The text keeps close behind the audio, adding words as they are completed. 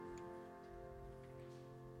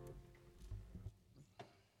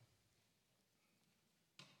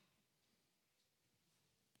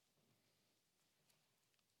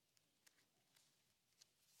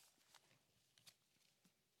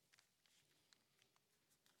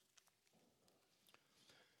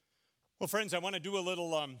Well, friends, I want to do a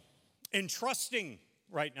little entrusting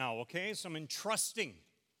right now, okay? Some entrusting.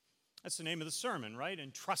 That's the name of the sermon, right?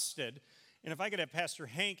 Entrusted. And if I could have Pastor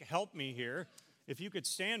Hank help me here, if you could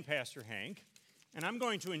stand, Pastor Hank, and I'm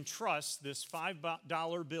going to entrust this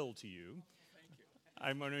 $5 bill to you. Thank you.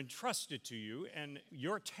 I'm going to entrust it to you, and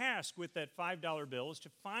your task with that $5 bill is to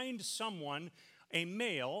find someone, a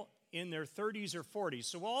male, in their 30s or 40s.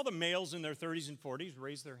 So all the males in their 30s and 40s,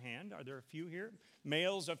 raise their hand. Are there a few here?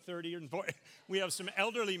 Males of 30 and 40. We have some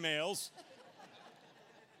elderly males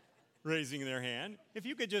raising their hand. If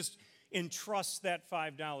you could just entrust that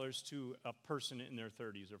 $5 to a person in their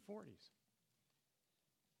 30s or 40s.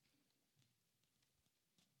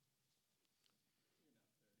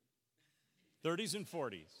 You're not 30. 30s and 40s. I'll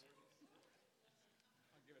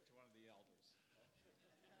give it to one of the elders.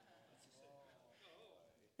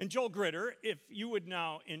 And Joel Gritter, if you would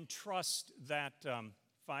now entrust that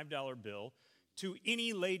 $5 bill to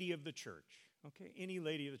any lady of the church, okay? Any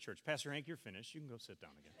lady of the church. Pastor Hank, you're finished. You can go sit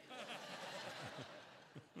down again.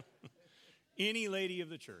 Any lady of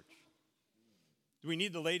the church. Do we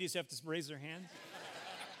need the ladies to have to raise their hands?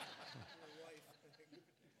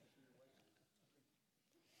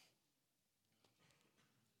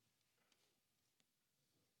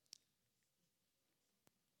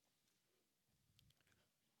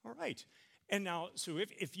 All right. And now, so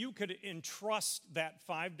if you could entrust that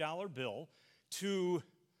 $5 bill to,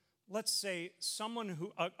 let's say, someone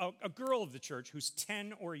who, a girl of the church who's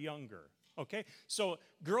 10 or younger, okay? So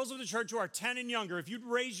girls of the church who are 10 and younger, if you'd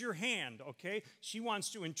raise your hand, okay? She wants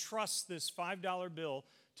to entrust this $5 bill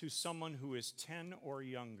to someone who is 10 or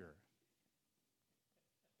younger.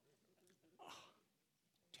 Oh,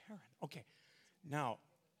 Taryn, okay. Now,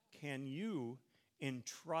 can you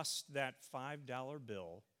entrust that $5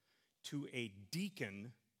 bill to a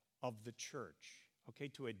deacon of the church, okay,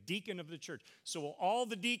 to a deacon of the church? So all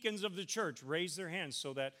the deacons of the church raise their hands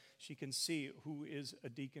so that she can see who is a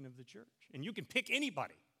deacon of the church. And you can pick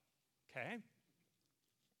anybody, okay?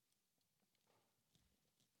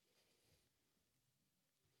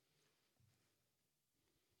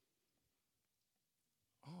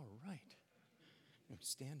 All right.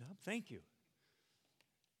 Stand up. Thank you.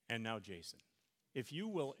 And now, Jason, if you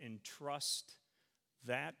will entrust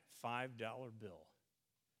that $5 bill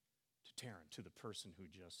to Taryn, to the person who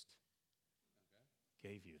just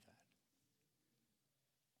gave you that.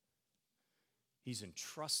 He's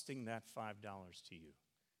entrusting that $5 to you.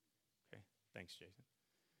 Okay? Thanks, Jason.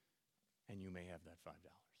 And you may have that $5.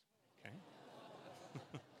 Okay?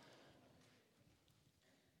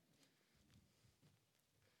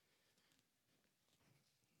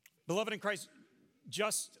 Beloved in Christ,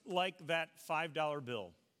 just like that $5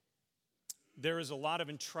 bill, there is a lot of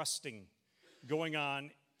entrusting going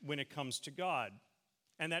on when it comes to God.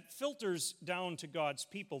 And that filters down to God's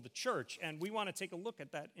people, the church. And we want to take a look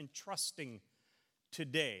at that entrusting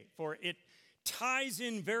today. For it ties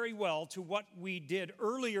in very well to what we did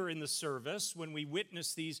earlier in the service when we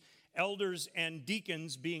witnessed these elders and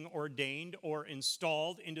deacons being ordained or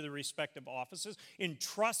installed into the respective offices,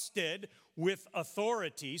 entrusted with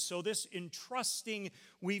authority. So this entrusting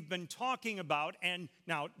we've been talking about and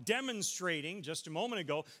now demonstrating just a moment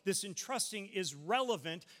ago, this entrusting is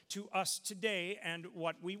relevant to us today and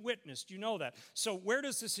what we witnessed. You know that. So where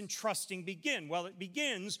does this entrusting begin? Well, it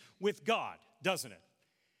begins with God, doesn't it?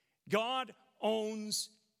 God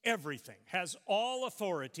owns everything, has all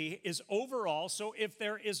authority, is over all. So if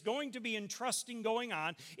there is going to be entrusting going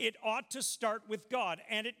on, it ought to start with God,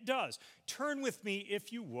 and it does. Turn with me,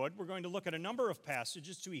 if you would. We're going to look at a number of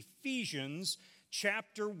passages to Ephesians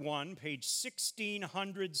chapter 1, page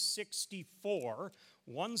 1664,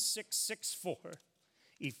 1664.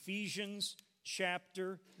 Ephesians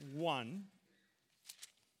chapter 1,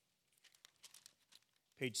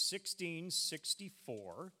 page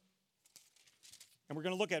 1664. And we're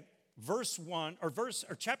going to look at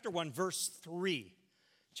chapter 1, verse 3.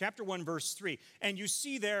 Chapter 1, verse 3. And you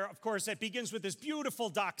see there, of course, that begins with this beautiful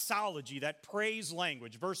doxology, that praise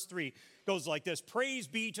language. Verse 3 goes like this: Praise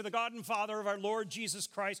be to the God and Father of our Lord Jesus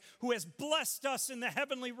Christ, who has blessed us in the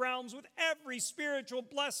heavenly realms with every spiritual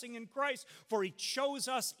blessing in Christ. For he chose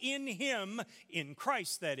us in him, in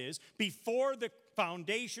Christ that is, before the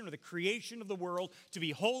foundation or the creation of the world, to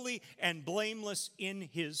be holy and blameless in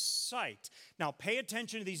his sight. Now pay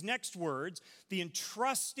attention to these next words. The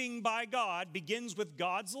entrusting by God begins with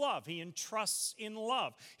God's love. He entrusts in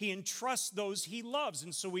love. He entrusts those he loves.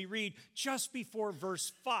 And so we read just before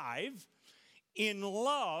verse 5, In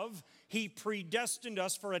love, he predestined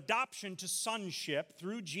us for adoption to sonship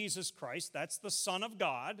through Jesus Christ, that's the Son of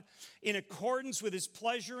God, in accordance with his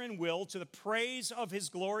pleasure and will, to the praise of his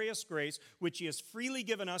glorious grace, which he has freely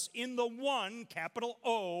given us in the one, capital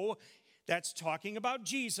O, that's talking about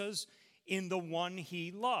Jesus, in the one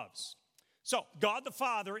he loves. So, God the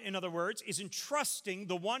Father, in other words, is entrusting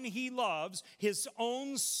the one he loves, his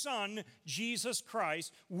own Son, Jesus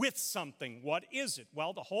Christ, with something. What is it?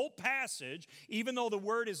 Well, the whole passage, even though the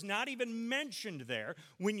word is not even mentioned there,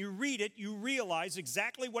 when you read it, you realize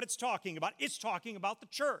exactly what it's talking about. It's talking about the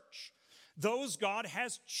church. Those God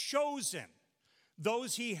has chosen.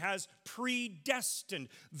 Those he has predestined,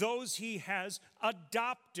 those he has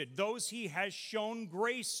adopted, those he has shown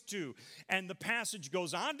grace to. And the passage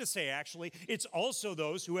goes on to say, actually, it's also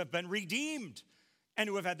those who have been redeemed and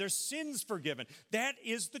who have had their sins forgiven. That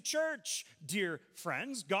is the church, dear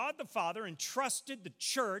friends. God the Father entrusted the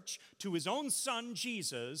church to his own Son,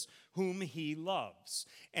 Jesus, whom he loves.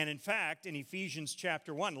 And in fact, in Ephesians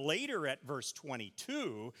chapter 1, later at verse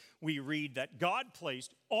 22, we read that God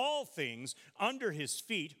placed all things under his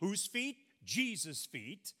feet. Whose feet? Jesus'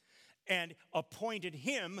 feet. And appointed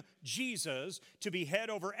him, Jesus, to be head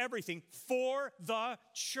over everything for the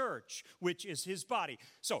church, which is his body.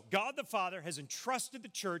 So God the Father has entrusted the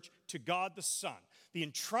church to God the Son. The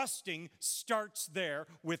entrusting starts there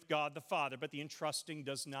with God the Father, but the entrusting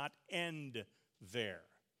does not end there.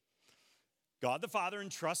 God the Father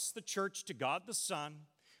entrusts the church to God the Son,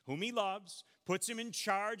 whom he loves, puts him in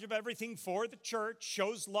charge of everything for the church,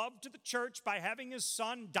 shows love to the church by having his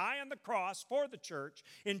Son die on the cross for the church,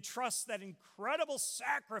 entrusts that incredible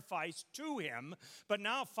sacrifice to him. But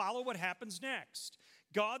now follow what happens next.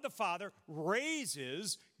 God the Father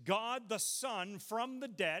raises God the Son from the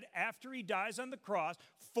dead after he dies on the cross.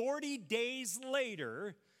 40 days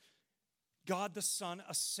later, God the Son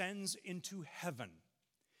ascends into heaven.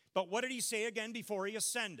 But what did he say again before he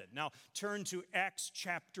ascended? Now, turn to Acts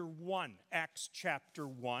chapter 1. Acts chapter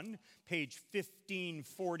 1, page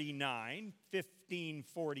 1549.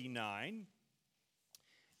 1549.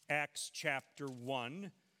 Acts chapter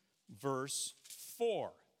 1, verse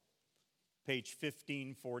 4. Page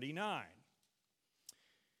 1549.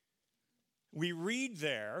 We read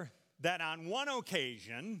there that on one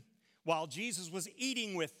occasion, while Jesus was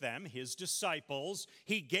eating with them, his disciples,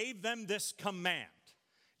 he gave them this command.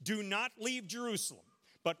 Do not leave Jerusalem,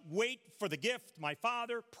 but wait for the gift my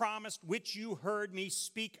Father promised, which you heard me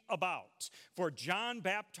speak about. For John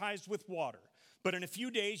baptized with water, but in a few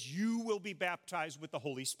days you will be baptized with the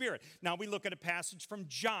Holy Spirit. Now we look at a passage from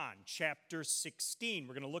John chapter 16.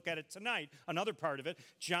 We're going to look at it tonight, another part of it.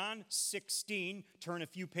 John 16, turn a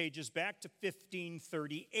few pages back to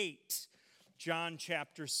 1538. John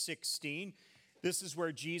chapter 16. This is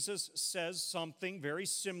where Jesus says something very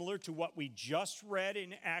similar to what we just read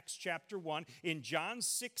in Acts chapter 1. In John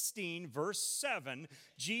 16, verse 7,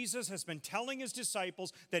 Jesus has been telling his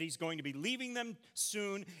disciples that he's going to be leaving them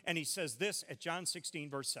soon, and he says this at John 16,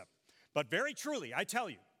 verse 7. But very truly, I tell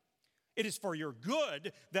you, it is for your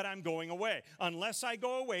good that I'm going away. Unless I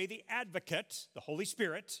go away, the advocate, the Holy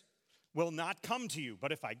Spirit, will not come to you.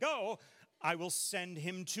 But if I go, I will send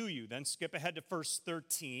him to you. Then skip ahead to verse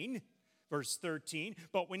 13. Verse 13,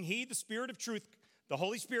 but when he, the Spirit of truth, the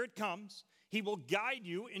Holy Spirit comes, he will guide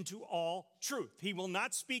you into all truth. He will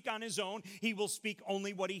not speak on his own. He will speak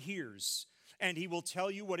only what he hears, and he will tell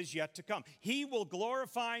you what is yet to come. He will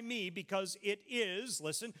glorify me because it is,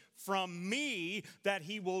 listen, from me that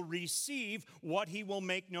he will receive what he will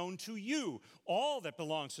make known to you. All that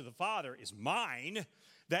belongs to the Father is mine.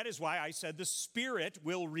 That is why I said the Spirit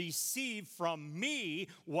will receive from me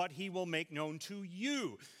what he will make known to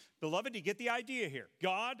you. Beloved, you get the idea here.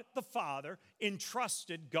 God the Father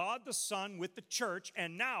entrusted God the Son with the church,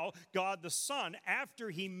 and now God the Son,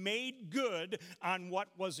 after he made good on what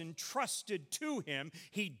was entrusted to him,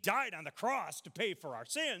 he died on the cross to pay for our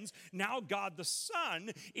sins. Now God the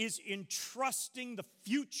Son is entrusting the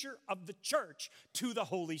future of the church to the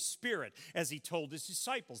Holy Spirit. As he told his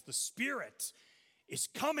disciples, the Spirit is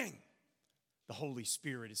coming. The Holy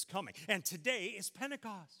Spirit is coming. And today is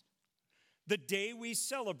Pentecost. The day we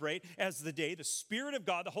celebrate as the day the Spirit of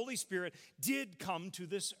God, the Holy Spirit, did come to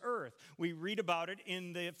this earth. We read about it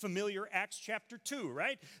in the familiar Acts chapter 2,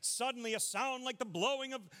 right? Suddenly a sound like the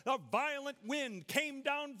blowing of a violent wind came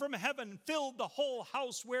down from heaven, filled the whole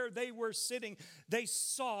house where they were sitting. They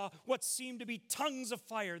saw what seemed to be tongues of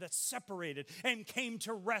fire that separated and came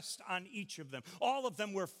to rest on each of them. All of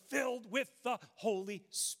them were filled with the Holy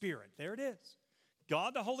Spirit. There it is.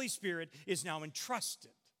 God, the Holy Spirit, is now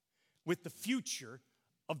entrusted with the future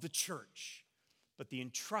of the church. But the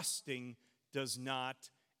entrusting does not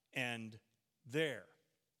end there.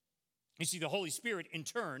 You see, the Holy Spirit, in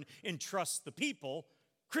turn, entrusts the people,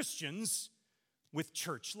 Christians, with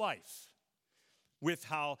church life, with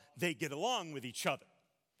how they get along with each other,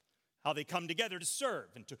 how they come together to serve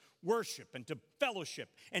and to worship and to fellowship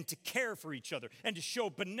and to care for each other and to show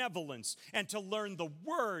benevolence and to learn the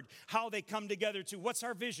word, how they come together to, what's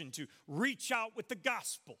our vision? To reach out with the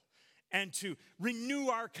gospel and to renew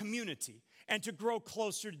our community and to grow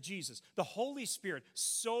closer to Jesus. The Holy Spirit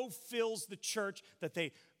so fills the church that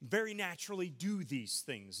they very naturally do these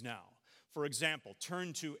things now. For example,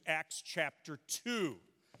 turn to Acts chapter 2.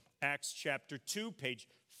 Acts chapter 2, page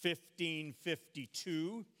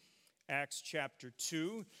 1552. Acts chapter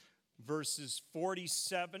 2, verses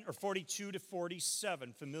 42 to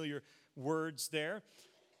 47. Familiar words there.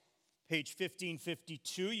 Page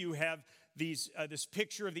 1552, you have this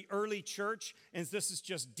picture of the early church, and this is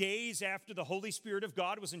just days after the Holy Spirit of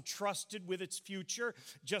God was entrusted with its future,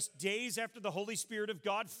 just days after the Holy Spirit of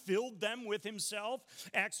God filled them with himself.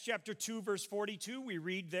 Acts chapter 2, verse 42, we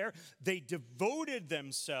read there, they devoted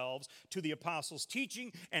themselves to the apostles'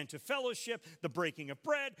 teaching and to fellowship, the breaking of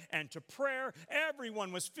bread, and to prayer.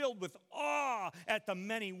 Everyone was filled with awe at the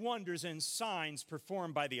many wonders and signs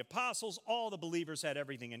performed by the apostles. All the believers had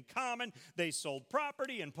everything in common. They sold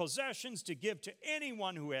property and possessions to give to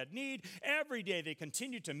anyone who had need. Every day they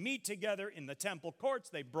continued to meet together in the temple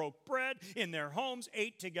courts. They broke bread in their homes,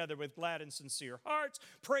 ate together with glad and sincere hearts,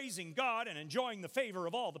 praising God and enjoying the favor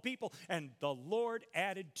of all the people. And the Lord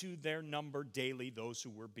added to their number daily those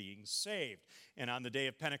who were being saved. And on the day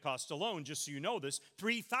of Pentecost alone, just so you know this,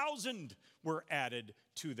 3,000 were added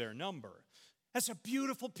to their number. That's a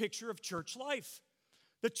beautiful picture of church life.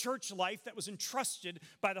 The church life that was entrusted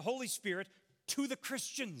by the Holy Spirit to the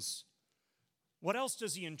Christians. What else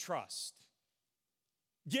does he entrust?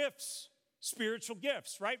 Gifts, spiritual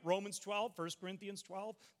gifts, right? Romans 12, 1 Corinthians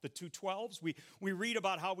 12, the two 12s. We read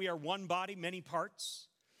about how we are one body, many parts,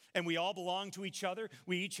 and we all belong to each other.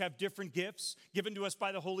 We each have different gifts given to us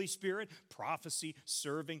by the Holy Spirit: prophecy,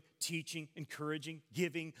 serving, teaching, encouraging,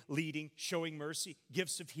 giving, leading, showing mercy,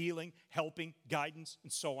 gifts of healing, helping, guidance,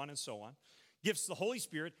 and so on and so on. Gifts the Holy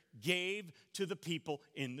Spirit gave to the people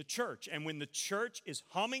in the church. And when the church is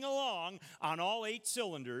humming along on all 8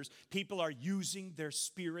 cylinders, people are using their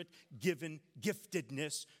Spirit-given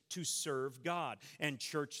giftedness to serve God. And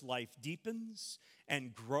church life deepens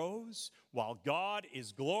and grows while God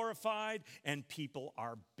is glorified and people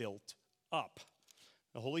are built up.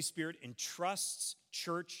 The Holy Spirit entrusts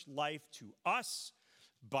church life to us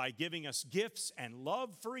by giving us gifts and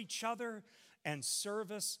love for each other and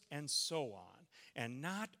service and so on. And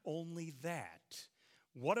not only that,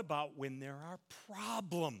 what about when there are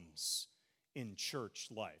problems in church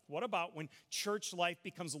life? What about when church life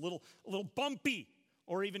becomes a little bumpy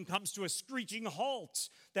or even comes to a screeching halt?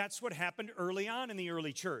 That's what happened early on in the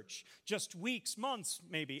early church, just weeks, months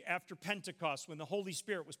maybe after Pentecost when the Holy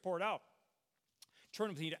Spirit was poured out. Turn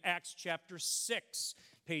with me to Acts chapter 6,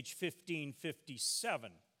 page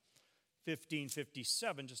 1557.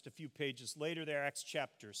 1557, just a few pages later there, Acts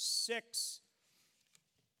chapter 6.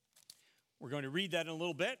 We're going to read that in a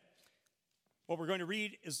little bit. What we're going to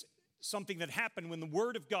read is something that happened when the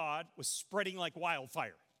word of God was spreading like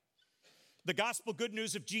wildfire. The gospel good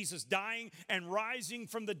news of Jesus dying and rising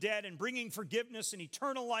from the dead and bringing forgiveness and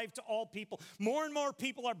eternal life to all people. More and more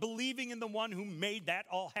people are believing in the one who made that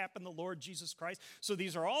all happen, the Lord Jesus Christ. So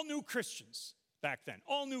these are all new Christians back then,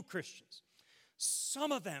 all new Christians.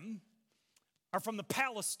 Some of them are from the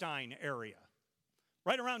Palestine area,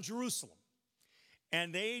 right around Jerusalem.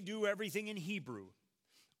 And they do everything in Hebrew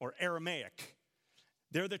or Aramaic.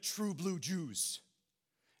 They're the true blue Jews.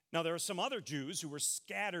 Now, there are some other Jews who were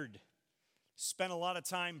scattered, spent a lot of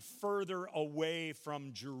time further away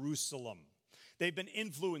from Jerusalem. They've been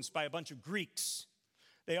influenced by a bunch of Greeks.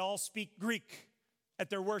 They all speak Greek at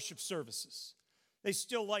their worship services. They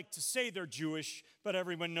still like to say they're Jewish, but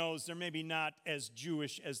everyone knows they're maybe not as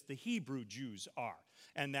Jewish as the Hebrew Jews are.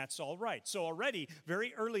 And that's all right. So already,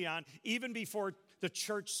 very early on, even before the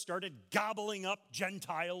church started gobbling up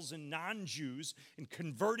Gentiles and non-Jews and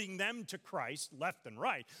converting them to Christ left and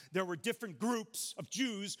right, there were different groups of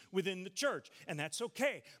Jews within the church. And that's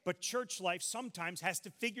okay. But church life sometimes has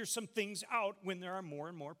to figure some things out when there are more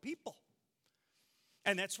and more people.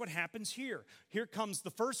 And that's what happens here. Here comes the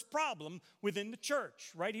first problem within the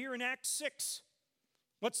church, right here in Acts 6.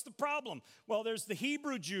 What's the problem? Well, there's the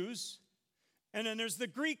Hebrew Jews, and then there's the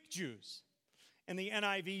Greek Jews. And the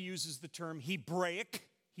NIV uses the term Hebraic,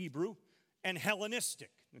 Hebrew, and Hellenistic.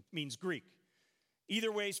 It means Greek.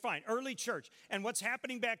 Either way is fine. Early church. And what's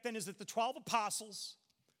happening back then is that the 12 apostles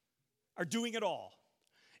are doing it all.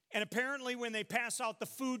 And apparently when they pass out the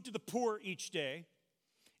food to the poor each day,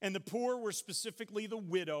 and the poor were specifically the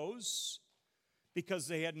widows, because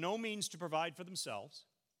they had no means to provide for themselves,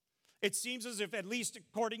 it seems as if, at least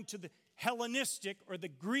according to the Hellenistic or the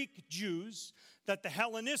Greek Jews, that the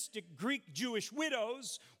Hellenistic Greek Jewish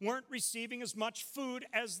widows weren't receiving as much food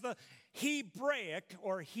as the Hebraic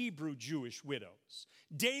or Hebrew Jewish widows.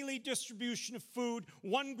 Daily distribution of food,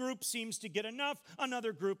 one group seems to get enough,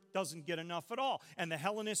 another group doesn't get enough at all. And the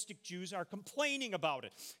Hellenistic Jews are complaining about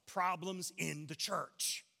it. Problems in the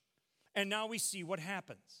church. And now we see what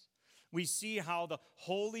happens. We see how the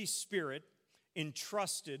Holy Spirit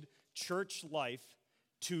entrusted church life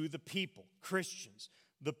to the people, Christians,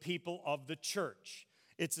 the people of the church.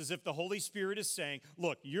 It's as if the Holy Spirit is saying,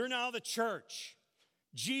 look, you're now the church.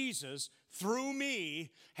 Jesus, through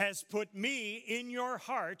me, has put me in your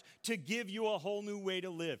heart to give you a whole new way to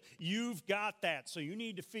live. You've got that, so you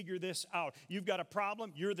need to figure this out. You've got a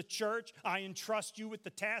problem. You're the church. I entrust you with the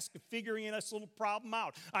task of figuring this little problem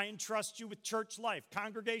out. I entrust you with church life,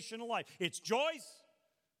 congregational life. It's joys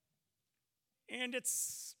and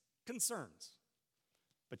it's concerns.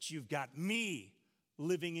 But you've got me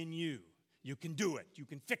living in you. You can do it. You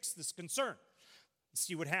can fix this concern. Let's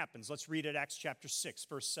see what happens. Let's read it, Acts chapter 6,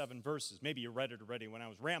 first 7 verses. Maybe you read it already when I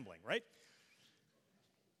was rambling, right?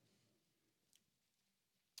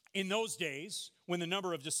 In those days, when the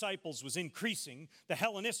number of disciples was increasing, the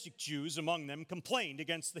Hellenistic Jews among them complained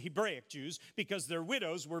against the Hebraic Jews because their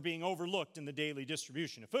widows were being overlooked in the daily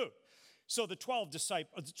distribution of food. So the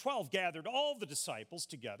 12 gathered all the disciples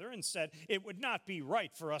together and said, it would not be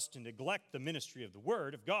right for us to neglect the ministry of the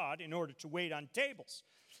word of God in order to wait on tables.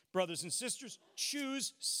 Brothers and sisters,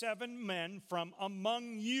 choose 7 men from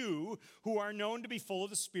among you who are known to be full of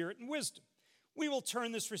the Spirit and wisdom. We will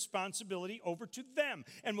turn this responsibility over to them,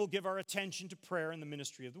 and we'll give our attention to prayer and the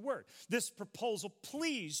ministry of the word. This proposal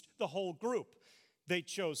pleased the whole group. They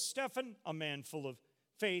chose Stephen, a man full of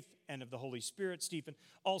faith and of the Holy Spirit, Stephen,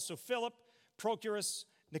 also Philip, Prochorus,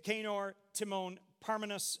 Nicanor, Timon,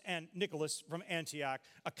 Parmenas, and Nicholas from Antioch,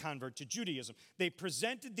 a convert to Judaism. They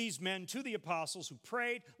presented these men to the apostles who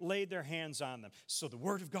prayed, laid their hands on them. So the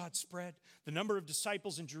word of God spread. The number of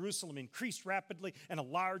disciples in Jerusalem increased rapidly, and a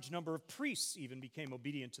large number of priests even became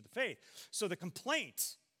obedient to the faith. So the complaint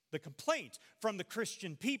from the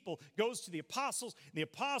Christian people goes to the apostles. The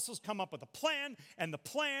apostles come up with a plan, and the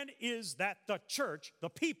plan is that the church,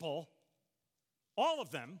 the people, all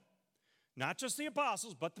of them, not just the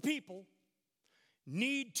apostles, but the people,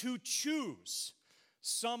 need to choose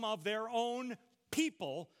some of their own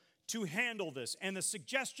people to handle this. And the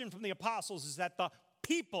suggestion from the apostles is that the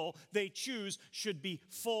people they choose should be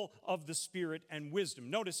full of the Spirit and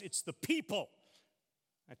wisdom. Notice it's the people.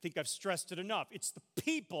 I think I've stressed it enough. It's the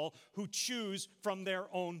people who choose from their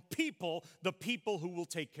own people, the people who will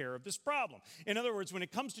take care of this problem. In other words, when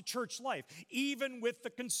it comes to church life, even with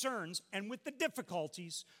the concerns and with the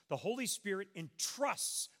difficulties, the Holy Spirit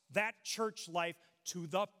entrusts that church life to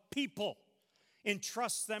the people,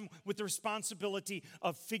 entrusts them with the responsibility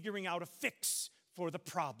of figuring out a fix for the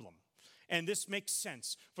problem. And this makes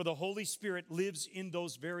sense, for the Holy Spirit lives in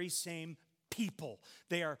those very same people.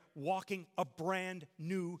 They are walking a brand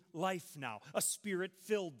new life now, a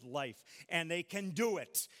Spirit-filled life, and they can do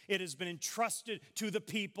it. It has been entrusted to the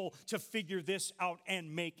people to figure this out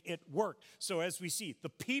and make it work. So as we see, the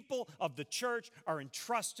people of the church are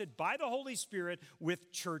entrusted by the Holy Spirit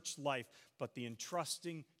with church life, but the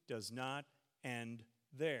entrusting does not end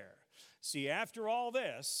there. See, after all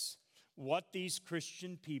this, what these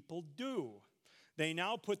Christian people do, they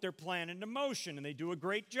now put their plan into motion, and they do a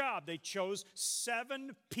great job. They chose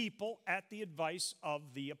 7 people at the advice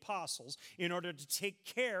of the apostles in order to take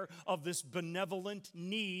care of this benevolent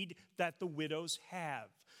need that the widows have.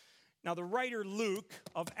 Now, the writer Luke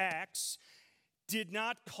of Acts did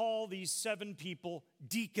not call these 7 people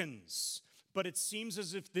deacons, but it seems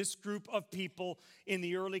as if this group of people in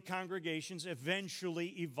the early congregations eventually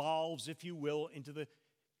evolves, if you will, into the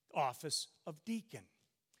office of deacon.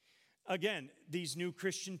 Again, these new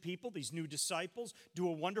Christian people, these new disciples, do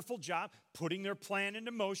a wonderful job putting their plan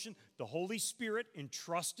into motion. The Holy Spirit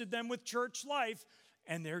entrusted them with church life,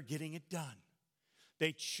 and they're getting it done.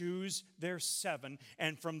 They choose their 7,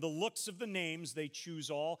 and from the looks of the names, they choose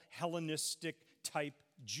all Hellenistic type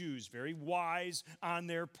Jews. Very wise on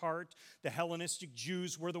their part. The Hellenistic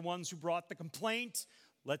Jews were the ones who brought the complaint.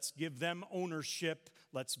 Let's give them ownership.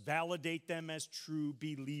 Let's validate them as true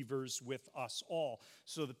believers with us all.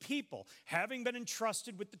 So the people, having been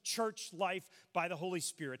entrusted with the church life by the Holy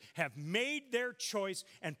Spirit, have made their choice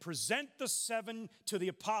and present the 7 to the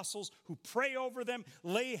apostles who pray over them,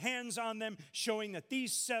 lay hands on them, showing that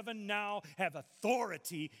these 7 now have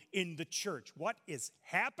authority in the church. What is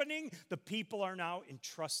happening? The people are now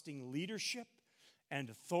entrusting leadership and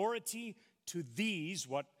authority to these,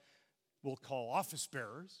 what we'll call office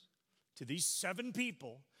bearers, to these 7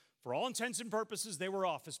 people. For all intents and purposes, they were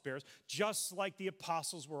office bearers, just like the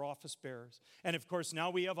apostles were office bearers. And of course,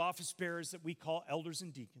 now we have office bearers that we call elders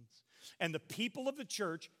and deacons. And the people of the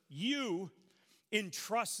church, you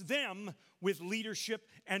entrust them with leadership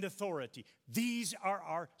and authority. These are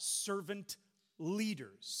our servant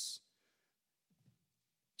leaders.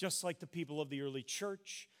 Just like the people of the early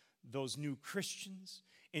church, those new Christians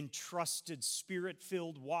entrusted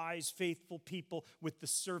spirit-filled, wise, faithful people with the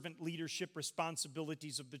servant leadership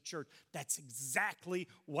responsibilities of the church. That's exactly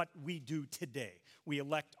what we do today. We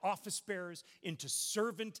elect office bearers into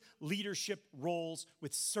servant leadership roles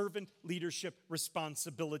with servant leadership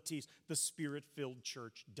responsibilities. The spirit-filled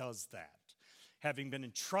church does that. Having been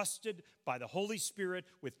entrusted by the Holy Spirit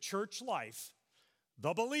with church life,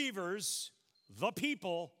 the believers, the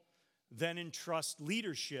people, then entrust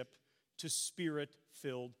leadership to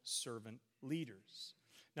spirit-filled servant leaders.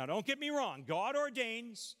 Now, don't get me wrong. God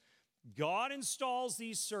ordains, God installs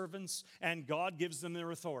these servants, and God gives them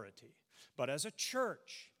their authority. But as a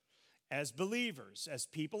church, as believers, as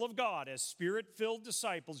people of God, as spirit-filled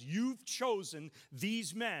disciples, you've chosen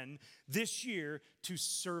these men this year to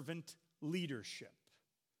servant leadership,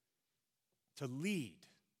 to lead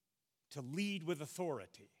with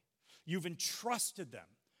authority. You've entrusted them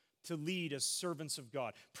to lead as servants of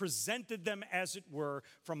God, presented them, as it were,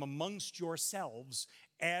 from amongst yourselves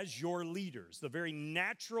as your leaders. The very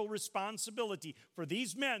natural responsibility for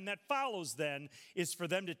these men that follows then is for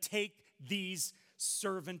them to take these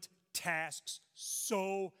servant tasks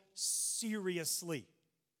so seriously.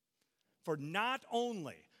 For not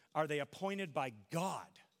only are they appointed by God,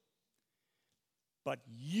 but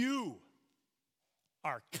you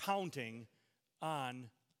are counting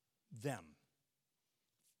on them.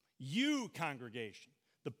 You, congregation,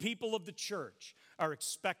 the people of the church, are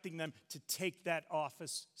expecting them to take that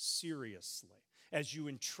office seriously as you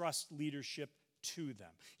entrust leadership to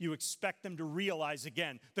them. You expect them to realize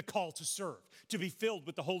again the call to serve, to be filled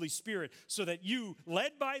with the Holy Spirit, so that you,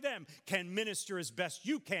 led by them, can minister as best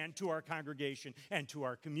you can to our congregation and to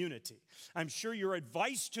our community. I'm sure your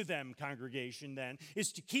advice to them, congregation, then,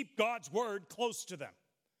 is to keep God's word close to them,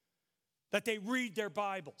 that they read their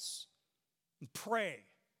Bibles and pray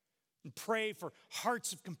for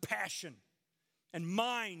hearts of compassion and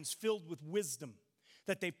minds filled with wisdom,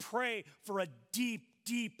 that they pray for a deep,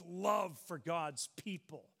 deep love for God's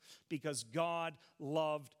people, because God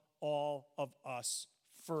loved all of us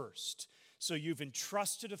first. So you've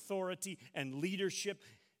entrusted authority and leadership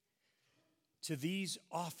to these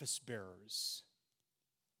office bearers,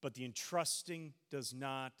 but the entrusting does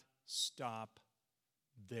not stop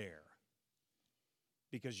there.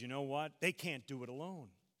 Because you know what? They can't do it alone.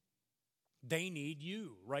 They need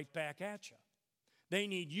you right back at you. They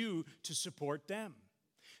need you to support them.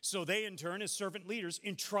 So they, in turn, as servant leaders,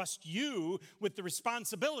 entrust you with the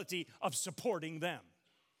responsibility of supporting them,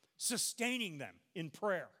 sustaining them in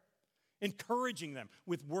prayer, encouraging them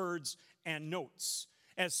with words and notes.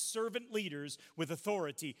 As servant leaders with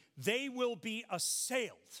authority, they will be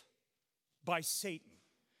assailed by Satan,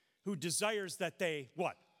 who desires that they,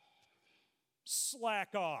 what?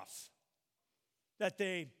 Slack off, that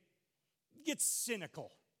they get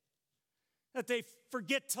cynical, that they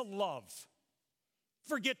forget to love,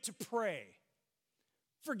 forget to pray,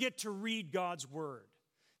 forget to read God's word.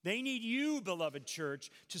 They need you, beloved church,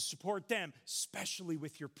 to support them, especially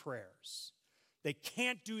with your prayers. They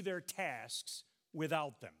can't do their tasks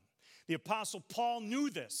without them. The Apostle Paul knew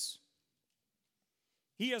this.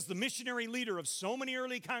 He, as the missionary leader of so many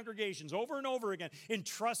early congregations, over and over again,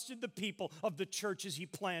 entrusted the people of the churches he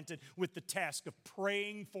planted with the task of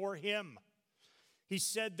praying for him. He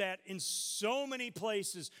said that in so many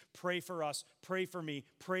places: pray for us, pray for me,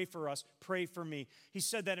 pray for us, pray for me. He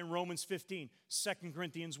said that in Romans 15, 2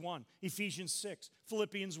 Corinthians 1, Ephesians 6,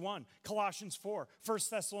 Philippians 1, Colossians 4, 1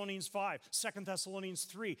 Thessalonians 5, 2 Thessalonians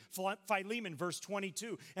 3, Philemon, verse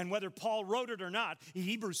 22, and whether Paul wrote it or not,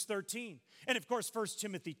 Hebrews 13. And of course, 1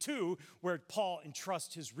 Timothy 2, where Paul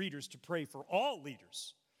entrusts his readers to pray for all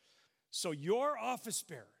leaders. So your office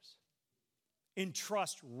bearers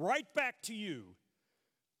entrust right back to you,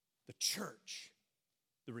 the church,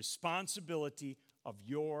 the responsibility of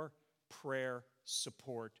your prayer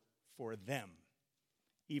support for them,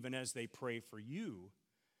 even as they pray for you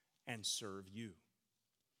and serve you.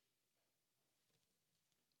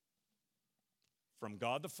 From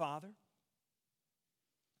God the Father,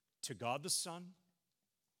 to God the Son,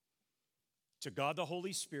 to God the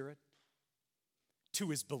Holy Spirit, to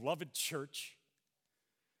his beloved church,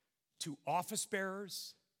 to office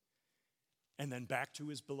bearers, and then back to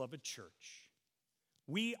his beloved church.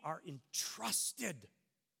 We are entrusted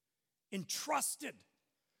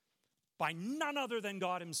by none other than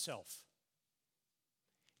God himself.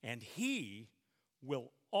 And he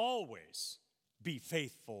will always be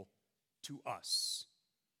faithful to us.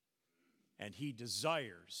 And he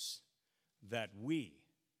desires that we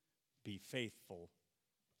be faithful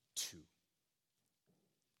too.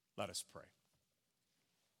 Let us pray.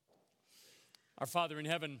 Our Father in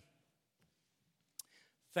heaven,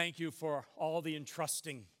 thank you for all the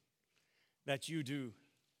entrusting that you do,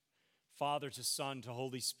 Father to Son to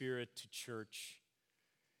Holy Spirit to church.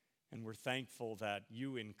 And we're thankful that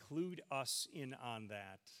you include us in on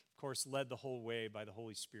that. Of course, led the whole way by the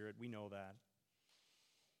Holy Spirit, we know that.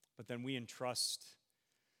 But then we entrust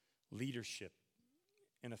leadership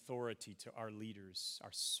and authority to our leaders,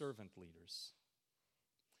 our servant leaders.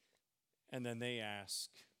 And then they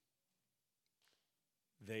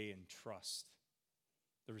entrust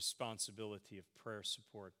the responsibility of prayer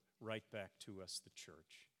support right back to us, the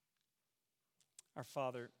church. Our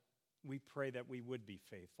Father, we pray that we would be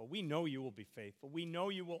faithful. We know you will be faithful. We know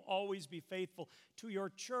you will always be faithful to your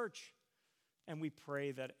church. And we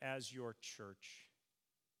pray that as your church,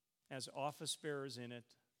 as office bearers in it,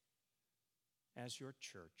 as your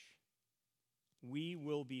church, we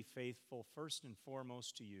will be faithful first and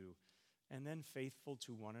foremost to you, and then faithful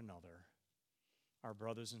to one another, our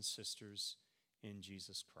brothers and sisters in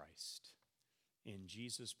Jesus Christ. In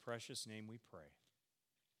Jesus' precious name we pray.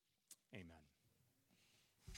 Amen.